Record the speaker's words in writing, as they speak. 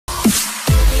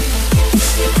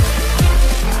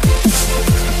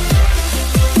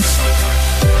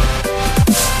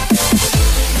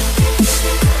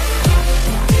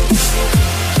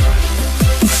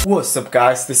what's up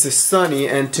guys, this is Sunny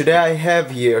and today I have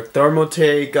here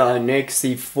Thermaltake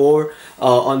NiC C4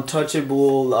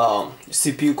 Untouchable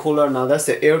CPU cooler. Now that's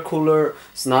the air cooler,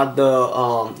 it's not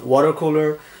the water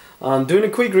cooler. Doing a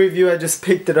quick review, I just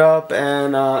picked it up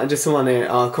and I just want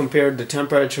to compare the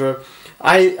temperature.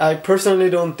 I personally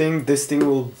don't think this thing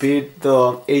will beat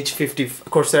the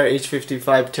Corsair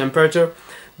H55 temperature,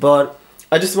 but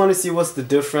I just want to see what's the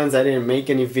difference. I didn't make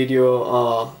any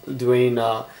video doing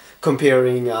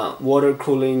comparing water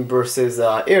cooling versus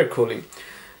air cooling.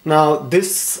 Now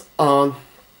this cooler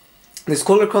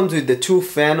comes with the two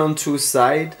fan on two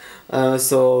side,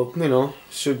 so you know,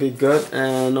 should be good.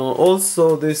 And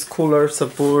also this cooler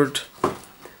support,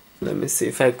 let me see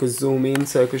if I could zoom in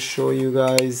so I could show you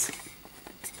guys.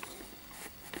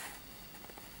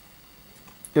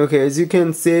 Okay, as you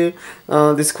can see,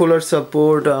 this cooler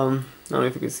support, I don't know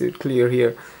if you can see it clear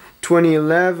here,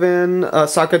 2011,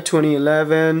 socket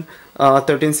 2011,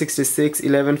 1366,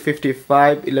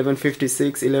 1155,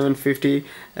 1156, 1150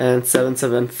 and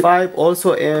 775.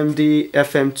 Also AMD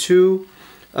FM2,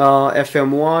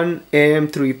 FM1,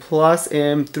 AM3 plus,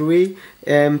 AM3,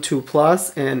 AM2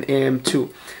 plus and AM2.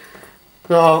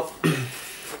 Now you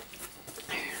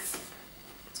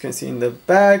can see in the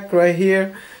back right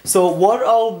here. So what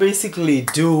I'll basically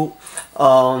do,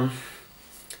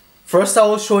 first I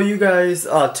will show you guys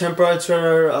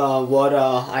temperature, what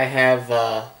I have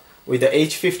with the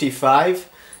H55,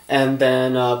 and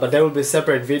then but that will be a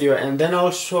separate video, and then I'll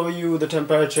show you the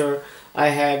temperature I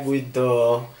have with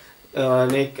the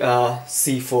NiC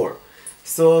C4.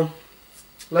 So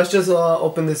let's just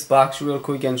open this box real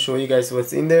quick and show you guys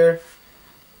what's in there.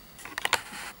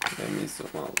 Let me zoom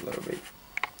out a little bit.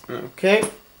 Okay.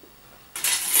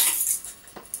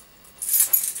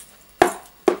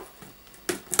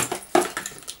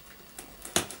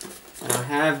 I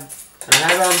have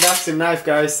an unboxing knife,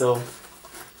 guys, so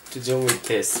to deal with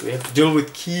this, we have to deal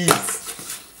with keys.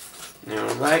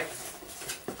 Alright.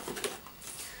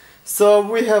 So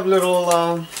we have little,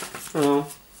 you know,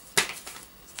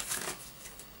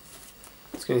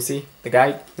 as you can see, the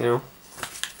guide, you know,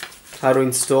 how to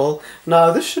install.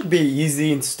 Now this should be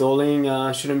easy installing,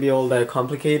 shouldn't be all that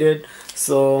complicated.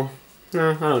 So,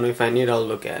 I don't know if I need, I'll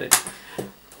look at it.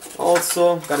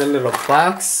 Also, got a little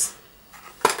box.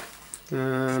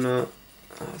 And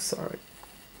sorry.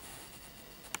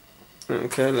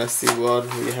 Okay, let's see what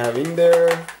we have in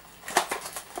there.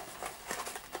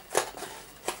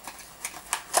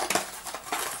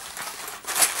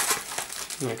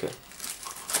 Okay.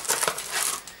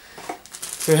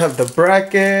 So we have the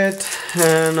bracket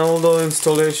and all the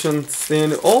installations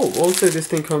in. Oh, also this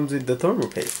thing comes with the thermal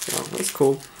paste. Oh, that's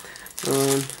cool.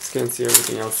 You can see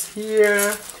everything else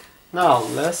here. Now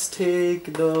let's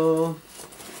take the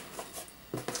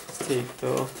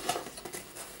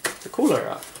cooler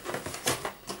out.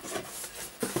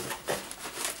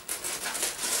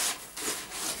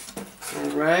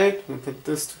 Alright, we'll put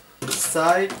this to the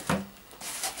side,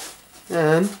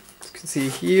 and as you can see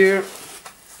here,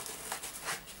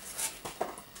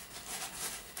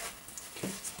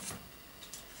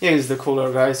 here's the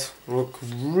cooler, guys. Look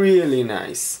really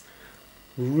nice,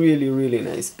 really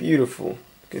nice, beautiful.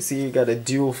 You can see you got a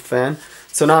dual fan.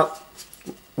 So now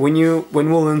when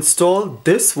we'll install,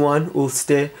 this one will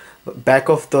stay back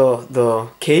of the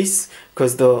case,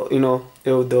 because the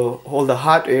all the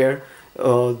hot air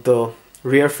the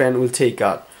rear fan will take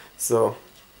out. So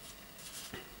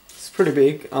it's pretty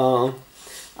big.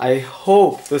 I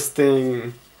hope this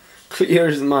thing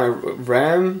clears my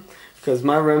RAM, because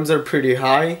my RAMs are pretty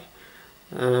high,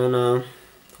 and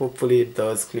hopefully it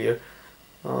does clear.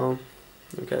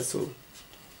 Okay, so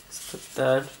let's put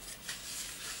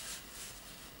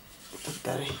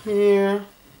that here.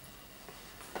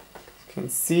 You can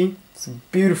see it's a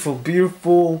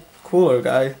beautiful cooler,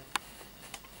 guys.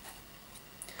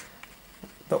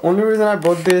 The only reason I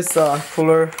bought this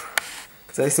cooler,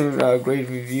 because I seen great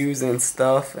reviews and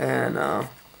stuff, and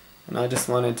I just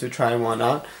wanted to try one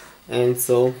out. And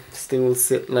so this thing will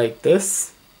sit like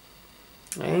this,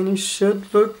 and it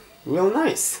should look real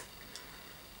nice.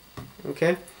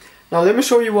 Okay, now let me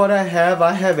show you what I have.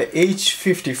 I have an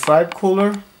H55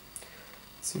 cooler.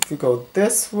 So if you go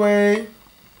this way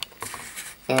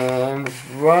and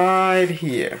right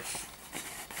here.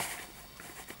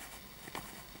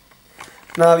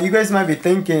 Now you guys might be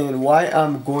thinking why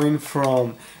I'm going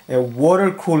from a water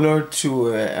cooler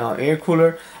to an air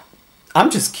cooler.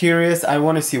 I'm just curious. I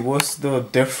want to see what's the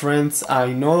difference.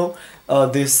 I know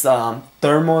this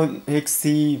Thermaltake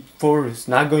C4 is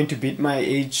not going to beat my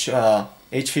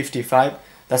H55.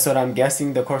 That's what I'm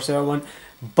guessing, the Corsair one.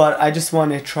 But I just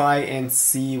want to try and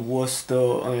see what's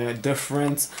the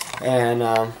difference, and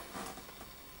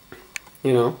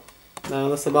you know,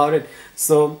 that's about it.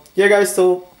 So yeah guys,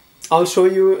 so I'll show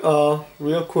you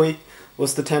real quick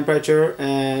what's the temperature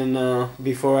and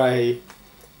before I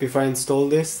install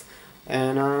this,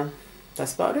 and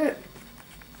that's about it.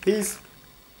 Peace.